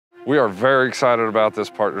We are very excited about this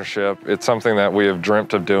partnership. It's something that we have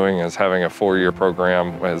dreamt of doing, is having a 4-year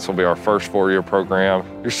program. This will be our first 4-year program.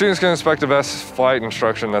 Your students can expect the best flight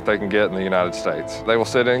instruction that they can get in the United States. They will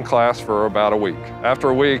sit in class for about a week. After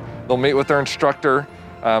a week, they'll meet with their instructor,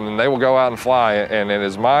 and they will go out and fly, and it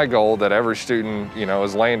is my goal that every student,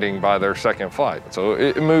 is landing by their second flight. So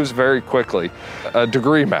it moves very quickly. A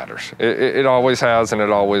degree matters. It always has, and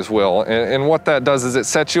it always will. And what that does is it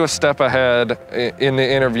sets you a step ahead in the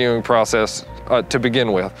interviewing process to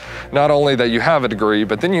begin with. Not only that you have a degree,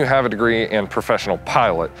 but then you have a degree in professional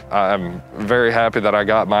pilot. I'm very happy that I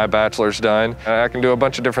got my bachelor's done. I can do a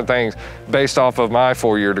bunch of different things based off of my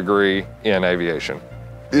 4-year degree in aviation.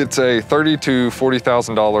 It's a $30,000 to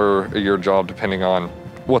 $40,000 a year job, depending on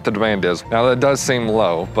what the demand is. Now, that does seem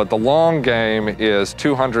low, but the long game is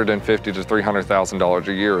 $250,000 to $300,000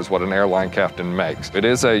 a year is what an airline captain makes. It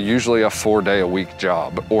is usually a 4-day-a-week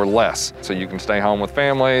job or less, so you can stay home with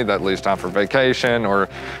family, that leaves time for vacation or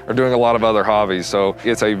doing a lot of other hobbies. So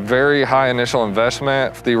it's a very high initial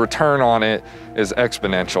investment. The return on it is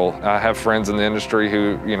exponential. I have friends in the industry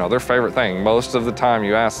who, their favorite thing, most of the time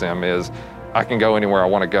you ask them is, I can go anywhere I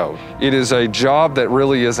want to go. It is a job that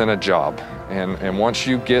really isn't a job. And once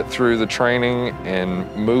you get through the training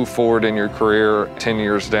and move forward in your career 10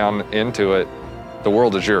 years down into it, the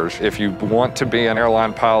world is yours. If you want to be an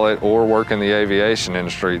airline pilot or work in the aviation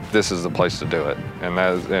industry, this is the place to do it.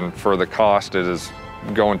 And for the cost, it is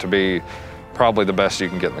going to be probably the best you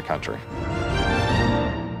can get in the country.